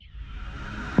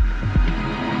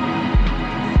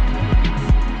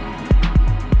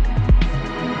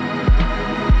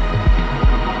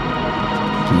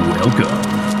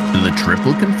Welcome to the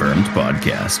Triple Confirmed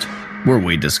Podcast, where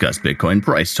we discuss Bitcoin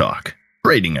price talk,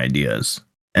 trading ideas,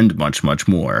 and much, much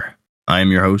more. I am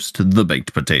your host, The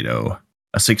Baked Potato,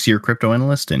 a 6-year crypto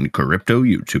analyst and crypto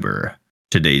YouTuber.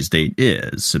 Today's date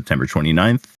is September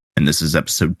 29th, and this is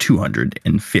episode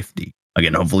 250.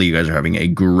 Again, hopefully you guys are having a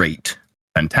great,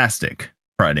 fantastic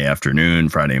Friday afternoon,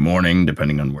 Friday morning,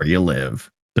 depending on where you live.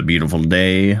 It's a beautiful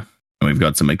day, and we've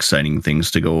got some exciting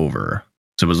things to go over.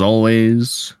 So as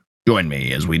always, join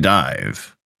me as we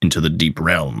dive into the deep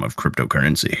realm of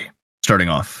cryptocurrency. Starting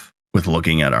off with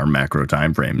looking at our macro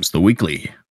timeframes, the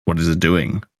weekly. What is it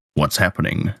doing? What's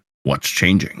happening? What's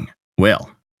changing?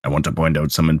 Well, I want to point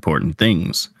out some important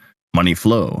things. Money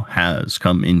flow has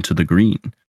come into the green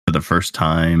for the first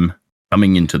time,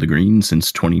 coming into the green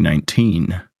since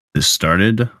 2019. This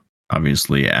started,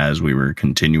 obviously, as we were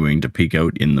continuing to peak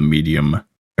out in the medium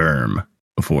term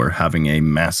before having a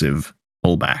massive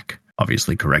pullback,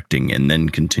 obviously correcting and then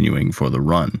continuing for the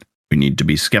run. We need to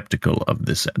be skeptical of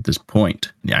this at this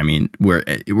point. I mean, we're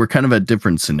kind of at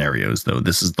different scenarios, though.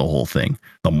 This is the whole thing.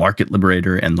 The market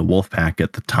liberator and the Wolfpack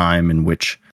at the time in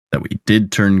which that we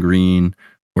did turn green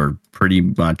were pretty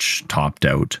much topped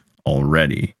out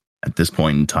already. At this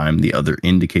point in time, the other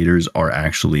indicators are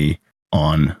actually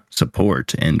on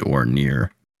support and or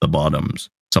near the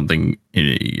bottoms. Something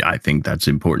I think that's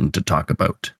important to talk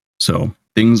about. So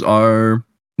things are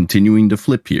continuing to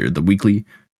flip here. The weekly,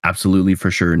 absolutely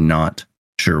for sure not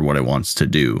sure what it wants to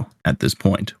do at this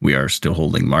point. We are still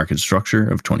holding market structure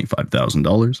of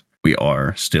 $25,000. We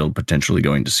are still potentially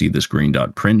going to see this green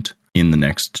dot print in the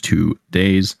next 2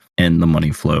 days and the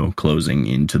money flow closing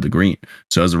into the green.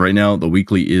 So as of right now, the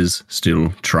weekly is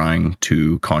still trying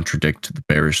to contradict the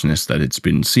bearishness that it's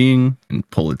been seeing and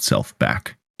pull itself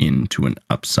back into an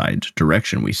upside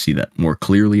direction. We see that more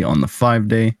clearly on the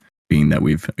 5-day, being that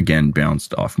we've again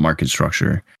bounced off market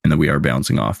structure and that we are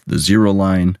bouncing off the zero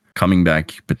line, coming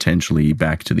back potentially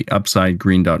back to the upside.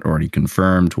 Green dot already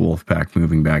confirmed, Wolfpack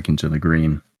moving back into the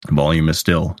green. Volume is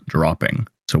still dropping.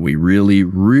 So we really,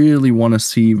 really want to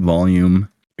see volume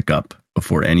pick up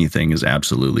before anything is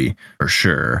absolutely for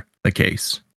sure the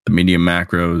case. The medium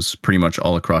macros pretty much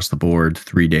all across the board,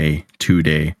 3-day,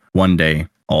 2-day, 1-day,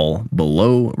 all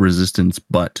below resistance,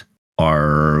 but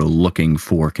are looking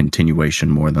for continuation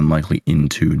more than likely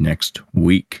into next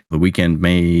week. The weekend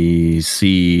may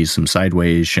see some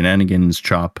sideways shenanigans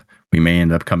chop. We may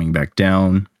end up coming back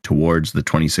down towards the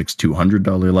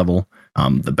 $26,200 level.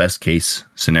 The best case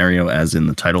scenario, as in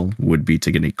the title, would be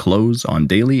to get a close on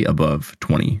daily above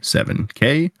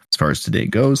 27K. As far as today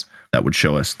goes, that would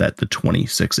show us that the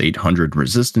 26,800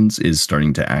 resistance is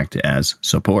starting to act as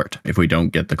support. If we don't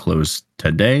get the close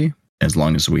today, as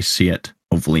long as we see it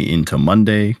hopefully into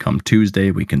Monday, come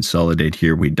Tuesday, we consolidate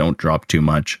here. We don't drop too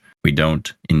much. We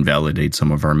don't invalidate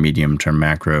some of our medium-term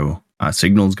macro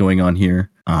signals going on here.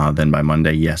 Then by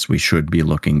Monday, yes, we should be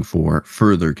looking for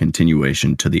further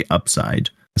continuation to the upside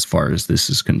as far as this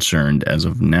is concerned as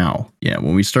of now. Yeah,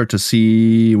 when we start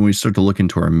to look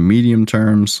into our medium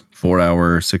terms,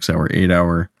 4-hour, 6-hour,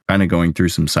 8-hour, kind of going through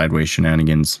some sideways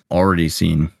shenanigans, already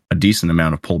seen a decent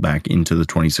amount of pullback into the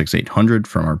 26,800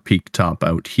 from our peak top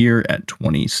out here at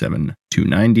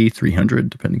 27,290, 300,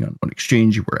 depending on what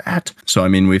exchange you were at. So, I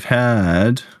mean, we've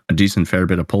had a decent fair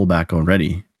bit of pullback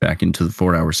already back into the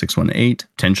 4-hour 618.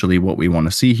 Potentially what we want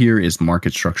to see here is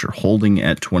market structure holding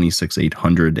at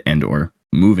 26,800 and or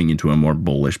moving into a more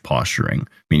bullish posturing,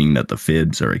 meaning that the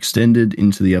fibs are extended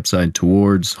into the upside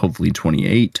towards hopefully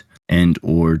 28 and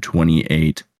or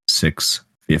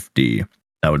 28,650.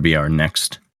 That would be our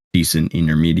next decent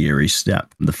intermediary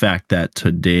step. The fact that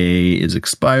today is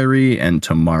expiry and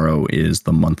tomorrow is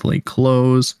the monthly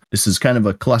close, this is kind of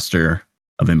a cluster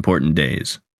of important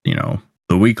days. You know,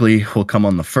 the weekly will come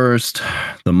on the 1st,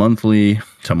 the monthly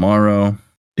tomorrow,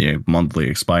 the monthly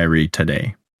expiry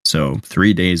today. So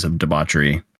 3 days of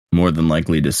debauchery, more than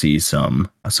likely to see some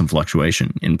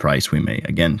fluctuation in price. We may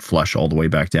again flush all the way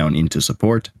back down into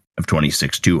support of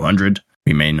 26,200.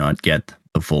 We may not get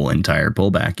the full entire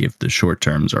pullback if the short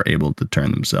terms are able to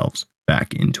turn themselves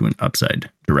back into an upside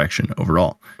direction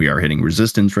overall. We are hitting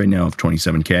resistance right now of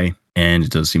 27K, and it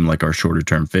does seem like our shorter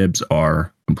term fibs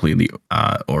are completely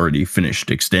already finished,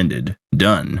 extended,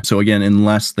 done. So again,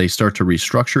 unless they start to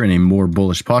restructure in a more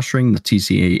bullish posturing, the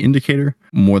TCA indicator,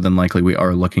 more than likely we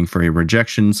are looking for a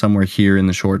rejection somewhere here in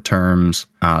the short terms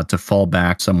to fall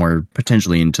back somewhere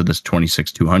potentially into this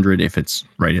 26,200 if it's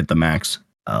right at the max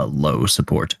low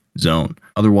support zone.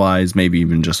 Otherwise, maybe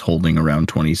even just holding around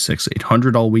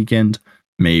 26,800 all weekend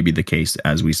may be the case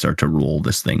as we start to roll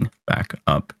this thing back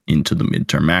up into the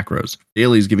midterm macros.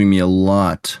 Daily is giving me a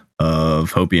lot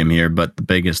of hopium here, but the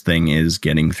biggest thing is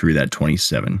getting through that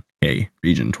 27K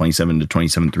region, 27 to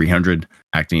 27,300,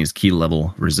 acting as key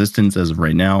level resistance as of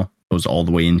right now. Goes all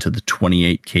the way into the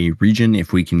 28K region.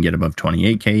 If we can get above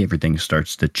 28K, everything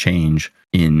starts to change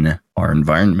in our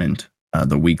environment.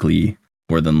 The weekly,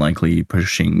 more than likely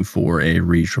pushing for a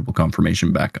triple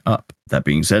confirmation back up. That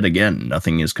being said, again,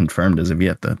 nothing is confirmed as of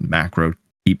yet. The macro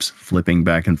keeps flipping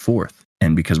back and forth.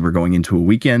 And because we're going into a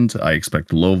weekend, I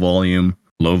expect low volume,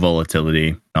 low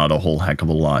volatility, not a whole heck of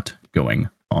a lot going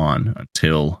on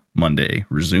until Monday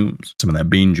resumes. Some of that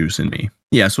bean juice in me.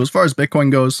 Yeah, so as far as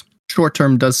Bitcoin goes, short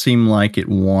term does seem like it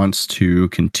wants to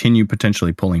continue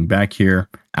potentially pulling back here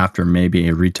after maybe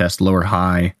a retest lower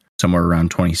high somewhere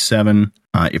around 27.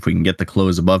 If we can get the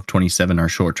close above 27, our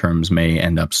short terms may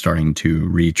end up starting to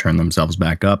return themselves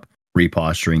back up,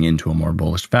 reposturing into a more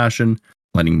bullish fashion,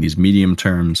 letting these medium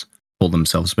terms pull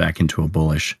themselves back into a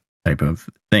bullish type of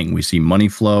thing. We see money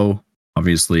flow,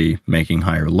 obviously making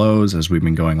higher lows as we've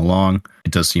been going along.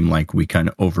 It does seem like we kind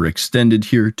of overextended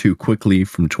here too quickly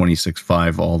from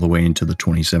 26.5 all the way into the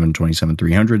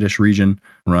 27,300-ish region,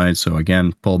 right? So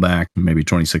again, pull back, maybe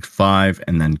 26.5,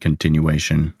 and then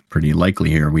continuation pretty likely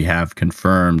here. We have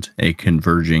confirmed a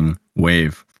converging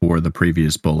wave for the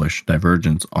previous bullish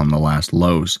divergence on the last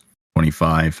lows,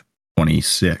 25,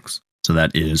 26. So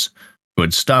that is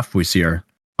good stuff. We see our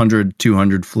 100,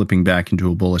 200 flipping back into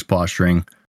a bullish posturing.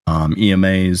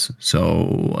 EMAs.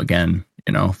 So again,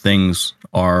 things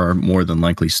are more than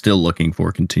likely still looking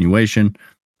for continuation.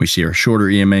 We see our shorter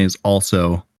EMAs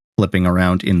also flipping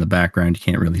around in the background. You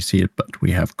can't really see it, but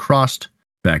we have crossed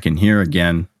back in here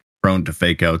again, prone to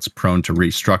fake outs, prone to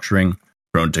restructuring,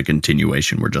 prone to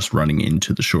continuation. We're just running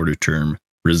into the shorter term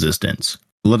resistance.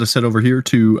 Let us head over here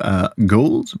to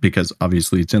gold because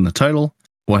obviously it's in the title.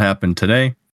 What happened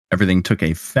today? Everything took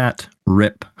a fat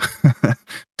rip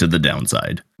to the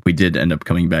downside. We did end up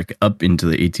coming back up into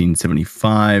the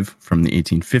 1875 from the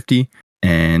 1850,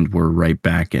 and we're right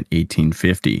back at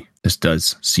 1850. This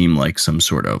does seem like some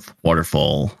sort of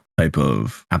waterfall type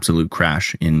of absolute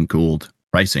crash in gold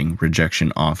pricing,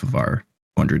 rejection off of our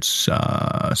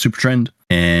 200s super trend,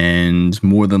 and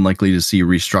more than likely to see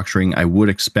restructuring. I would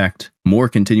expect more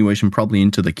continuation probably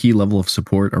into the key level of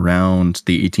support around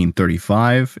the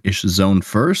 1835-ish zone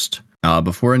first.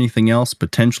 Before anything else,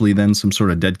 potentially then some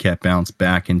sort of dead cat bounce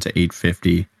back into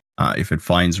 850. If it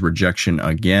finds rejection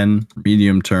again,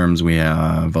 medium terms, we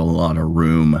have a lot of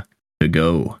room to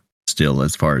go still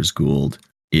as far as gold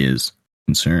is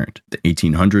concerned. The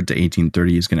 1800 to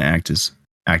 1830 is going to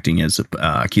acting as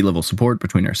a key level support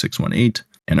between our 618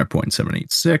 and our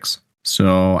 0.786.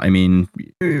 So, I mean,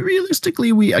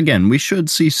 realistically, we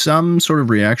should see some sort of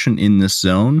reaction in this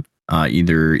zone.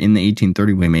 Either in the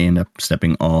 1830, we may end up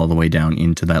stepping all the way down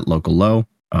into that local low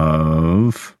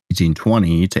of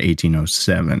 1820 to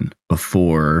 1807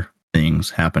 before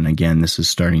things happen again. This is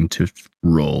starting to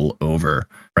roll over.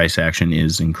 Price action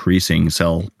is increasing.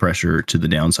 Sell pressure to the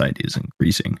downside is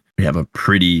increasing. We have a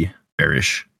pretty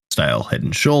bearish style head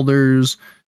and shoulders.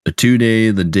 The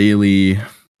 2-day, the daily,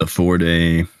 the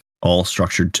 4-day, all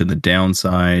structured to the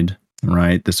downside.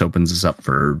 Right, this opens us up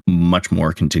for much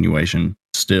more continuation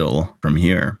still from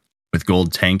here. With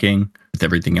gold tanking, with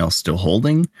everything else still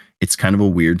holding, it's kind of a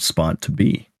weird spot to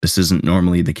be. This isn't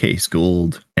normally the case.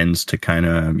 Gold tends to kind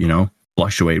of,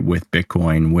 fluctuate with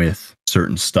Bitcoin, with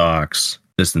certain stocks,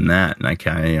 this and that.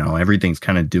 And everything's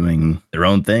kind of doing their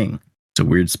own thing. It's a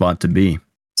weird spot to be.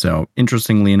 So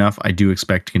interestingly enough, I do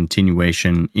expect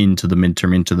continuation into the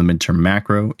midterm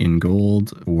macro in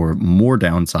gold or more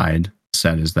downside.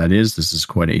 Sad as that is, this is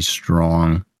quite a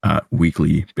strong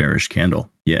weekly bearish candle.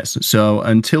 Yes, so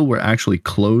until we're actually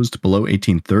closed below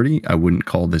 1830, I wouldn't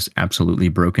call this absolutely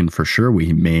broken for sure.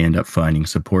 We may end up finding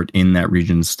support in that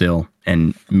region still,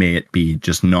 and may it be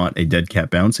just not a dead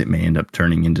cat bounce. It may end up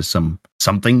turning into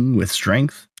something with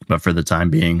strength, but for the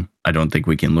time being, I don't think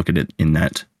we can look at it in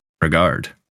that regard.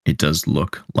 It does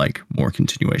look like more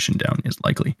continuation down is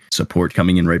likely. Support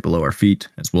coming in right below our feet,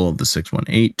 as well as the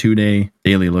 618 2-day.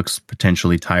 Daily looks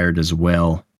potentially tired as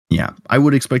well. Yeah, I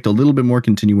would expect a little bit more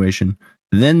continuation,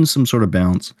 then some sort of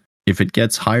bounce. If it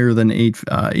gets higher than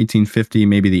 1850,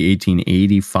 maybe the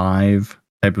 1885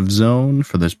 type of zone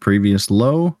for this previous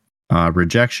low.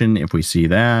 Rejection, if we see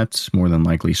that, more than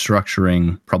likely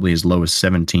structuring, probably as low as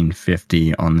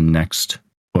 1750 on the next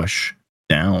push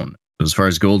down. As far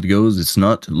as gold goes, it's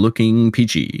not looking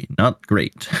peachy. Not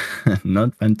great.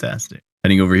 Not fantastic.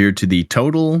 Heading over here to the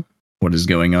total. What is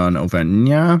going on over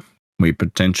here? We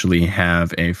potentially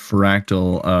have a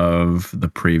fractal of the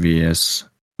previous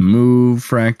move.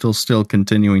 Fractal still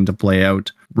continuing to play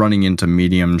out. running into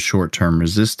medium short-term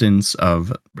resistance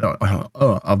of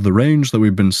the range that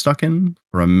we've been stuck in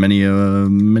for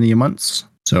many months.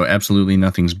 So absolutely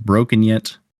nothing's broken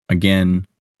yet. Again,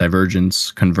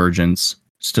 divergence, convergence,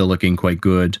 still looking quite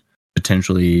good.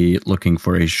 Potentially looking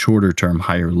for a shorter term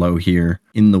higher low here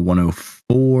in the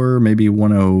 104, maybe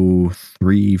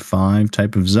 103.5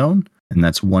 type of zone. And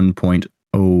that's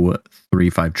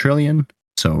 1.035 trillion.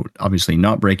 So obviously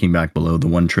not breaking back below the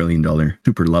 $1 trillion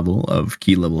super level of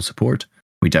key level support.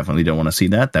 We definitely don't want to see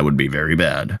that. That would be very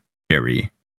bad. Very,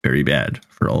 very bad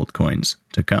for altcoins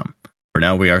to come. For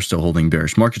now, we are still holding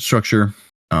bearish market structure.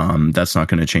 That's not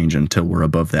going to change until we're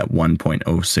above that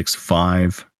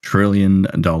 $1.065 trillion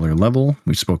level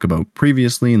we spoke about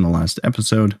previously in the last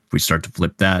episode. If we start to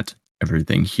flip that,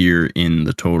 everything here in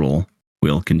the total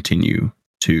will continue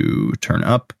to turn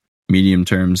up. Medium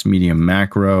terms, medium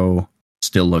macro,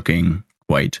 still looking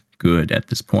quite good at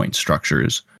this point.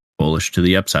 Structures bullish to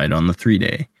the upside on the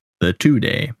 3-day. The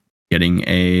 2-day getting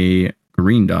a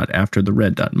green dot after the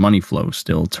red dot. Money flow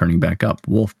still turning back up.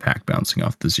 Wolf pack bouncing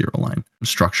off the zero line. The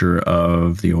structure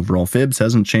of the overall fibs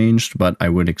hasn't changed, but I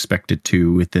would expect it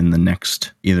to within the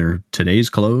next, either today's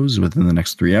close within the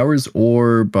next 3 hours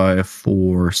or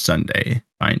before Sunday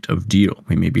kind of deal.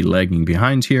 We may be lagging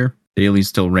behind here. Daily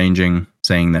still ranging,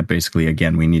 saying that basically,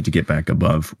 again, we need to get back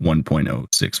above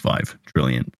 1.065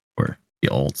 trillion for the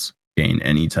alts gain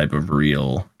any type of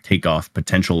real takeoff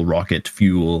potential, rocket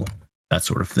fuel, that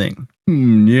sort of thing.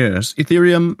 Yes,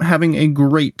 Ethereum having a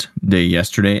great day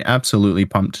yesterday. Absolutely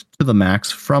pumped to the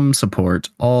max from support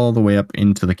all the way up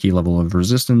into the key level of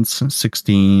resistance.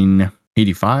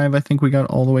 1685, I think we got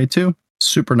all the way to.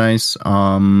 Super nice.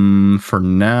 For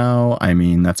now, I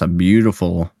mean, that's a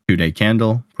beautiful 2-day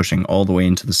candle pushing all the way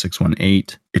into the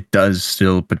 618. It does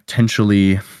still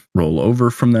potentially roll over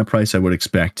from that price. I would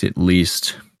expect at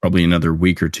least probably another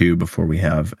week or two before we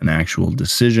have an actual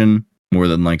decision. More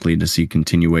than likely to see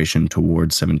continuation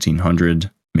towards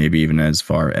 1700, maybe even as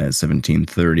far as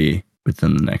 1730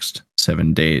 within the next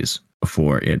 7 days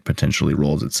before it potentially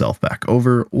rolls itself back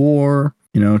over or,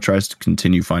 tries to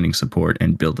continue finding support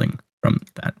and building from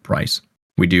that price.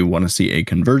 We do want to see a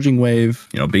converging wave.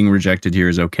 Being rejected here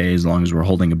is okay as long as we're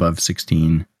holding above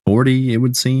 1640, it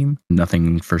would seem.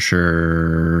 Nothing for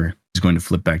sure is going to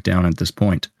flip back down at this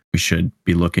point. We should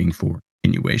be looking for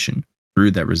continuation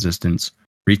through that resistance,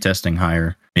 retesting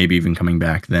higher, maybe even coming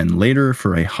back then later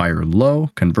for a higher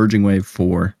low, converging wave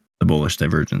for the bullish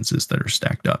divergences that are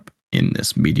stacked up in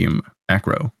this medium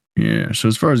macro. Yeah, so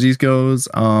as far as these goes,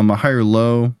 a higher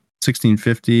low,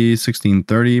 1650,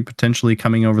 1630, potentially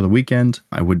coming over the weekend.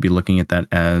 I would be looking at that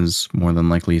as more than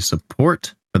likely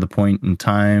support for the point in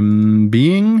time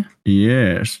being.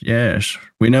 Yes.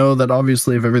 We know that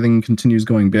obviously if everything continues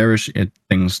going bearish,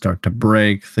 things start to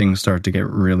break, things start to get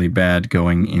really bad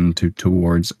going into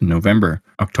towards November.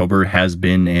 October has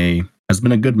been a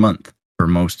good month for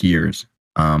most years.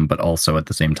 But also at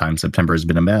the same time, September has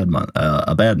been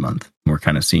a bad month. We're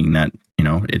kind of seeing that,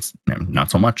 it's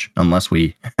not so much unless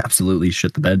we absolutely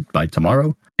shit the bed by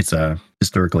tomorrow. It's a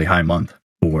historically high month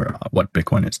for what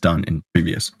Bitcoin has done in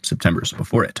previous Septembers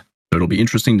before it. So it'll be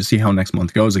interesting to see how next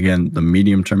month goes. Again, the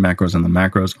medium-term macros and the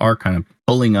macros are kind of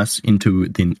pulling us into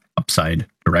the upside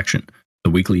direction.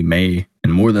 The weekly may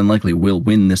and more than likely will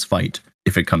win this fight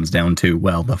if it comes down to,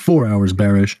 the 4 hours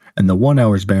bearish and the 1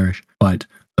 hour's bearish, but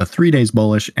the 3 days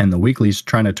bullish and the weekly's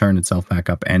trying to turn itself back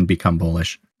up and become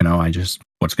bullish.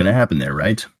 What's going to happen there,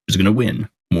 right? Who's going to win?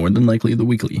 More than likely the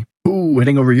weekly. Ooh,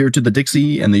 heading over here to the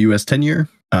Dixie and the US 10-year.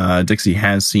 Dixie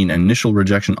has seen initial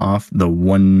rejection off the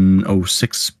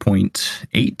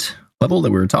 106.8 level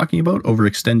that we were talking about,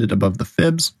 overextended above the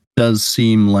fibs. Does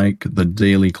seem like the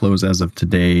daily close as of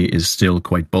today is still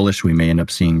quite bullish. We may end up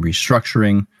seeing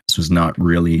restructuring. This was not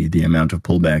really the amount of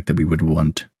pullback that we would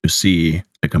want to see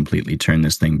to completely turn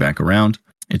this thing back around.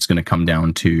 It's going to come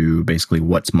down to basically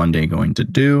what's Monday going to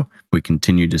do. If we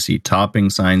continue to see topping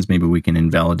signs, maybe we can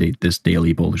invalidate this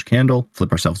daily bullish candle,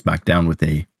 flip ourselves back down with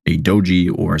a doji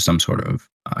or some sort of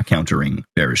countering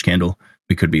bearish candle.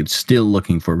 We could be still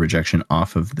looking for rejection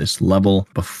off of this level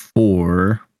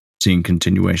before seeing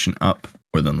continuation up,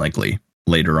 more than likely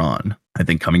later on. I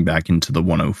think coming back into the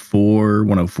 104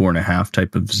 and a half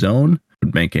type of zone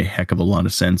would make a heck of a lot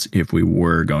of sense if we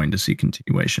were going to see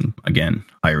continuation. Again,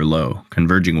 higher low,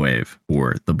 converging wave,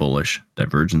 or the bullish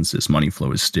divergences. Money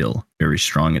flow is still very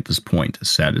strong at this point, as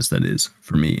sad as that is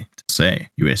for me to say.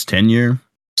 US 10-year,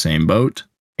 same boat,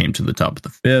 came to the top of the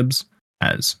fibs,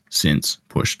 has since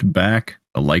pushed back.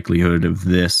 The likelihood of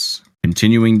this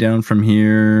continuing down from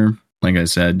here, like I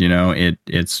said,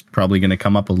 it's probably going to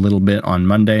come up a little bit on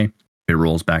Monday. It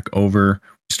rolls back over.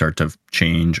 start to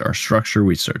change our structure,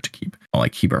 we start to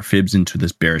keep our fibs into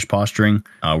this bearish posturing,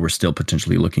 we're still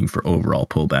potentially looking for overall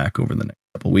pullback over the next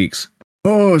couple weeks.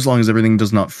 As long as everything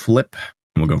does not flip,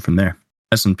 we'll go from there.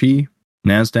 S&P,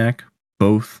 NASDAQ,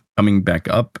 both coming back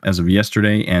up as of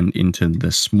yesterday and into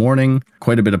this morning.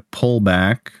 Quite a bit of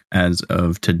pullback as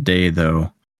of today,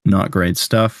 though. Not great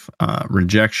stuff.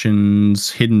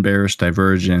 Rejections, hidden bearish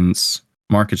divergence,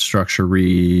 market structure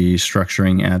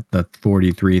restructuring at the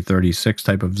 43-36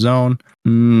 type of zone.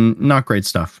 Not great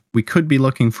stuff. We could be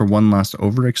looking for one last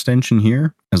overextension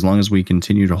here, as long as we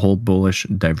continue to hold bullish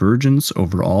divergence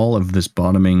overall of this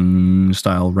bottoming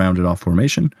style rounded off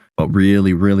formation. But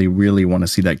really, really, really want to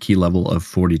see that key level of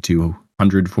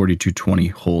 4200, 4220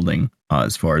 holding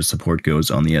as far as support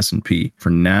goes on the S&P. For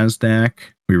NASDAQ,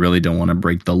 we really don't want to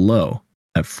break the low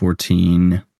at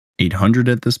 14,800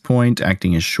 at this point,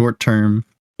 acting as short-term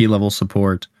key level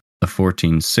support. The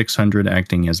 14,600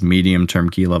 acting as medium-term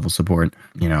key level support.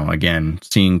 Again,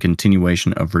 seeing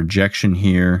continuation of rejection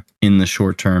here in the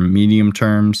short-term, medium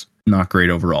terms. Not great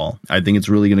overall. I think it's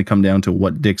really going to come down to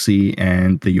what Dixie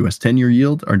and the US 10-year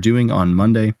yield are doing on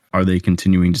Monday. Are they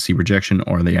continuing to see rejection,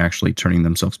 or are they actually turning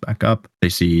themselves back up?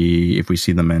 If we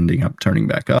see them ending up turning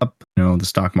back up, the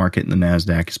stock market and the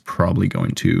NASDAQ is probably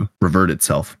going to revert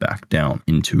itself back down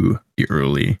into the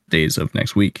early days of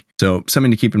next week. So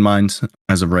something to keep in mind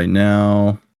as of right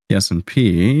now. The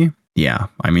S&P,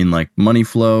 money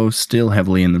flow still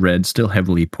heavily in the red, still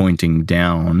heavily pointing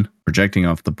down, projecting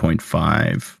off the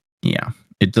 0.5.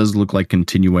 It does look like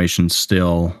continuation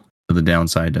still to the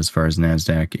downside as far as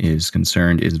NASDAQ is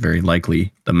concerned is very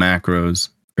likely. The macros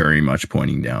very much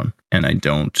pointing down, and I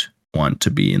don't want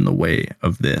to be in the way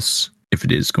of this if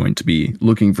it is going to be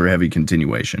looking for heavy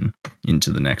continuation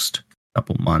into the next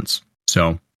couple months.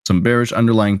 So some bearish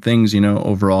underlying things,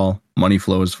 overall money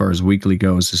flow as far as weekly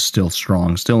goes is still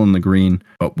strong, still in the green,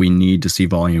 but we need to see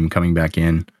volume coming back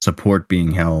in, support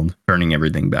being held, turning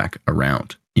everything back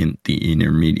around in the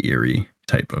intermediary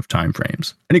type of time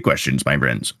frames. Any questions, my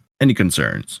friends? Any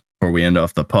concerns? Before we end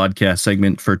off the podcast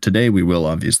segment for today, we will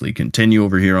obviously continue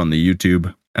over here on the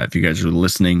YouTube. If you guys are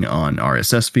listening on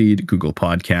RSS feed, Google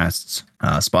Podcasts,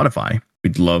 Spotify,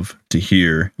 we'd love to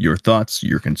hear your thoughts,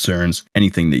 your concerns,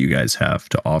 anything that you guys have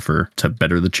to offer to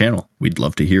better the channel. We'd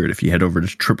love to hear it. If you head over to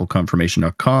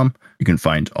tripleconfirmation.com, you can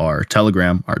find our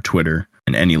Telegram, our Twitter,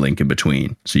 and any link in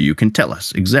between, so you can tell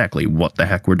us exactly what the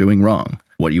heck we're doing wrong,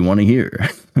 what you want to hear,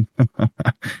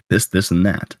 this, and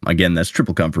that. Again, that's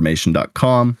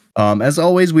tripleconfirmation.com. As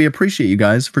always, we appreciate you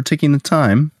guys for taking the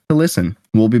time to listen.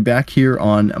 We'll be back here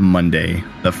on Monday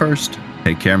the 1st.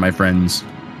 Take care, my friends.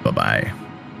 Bye-bye.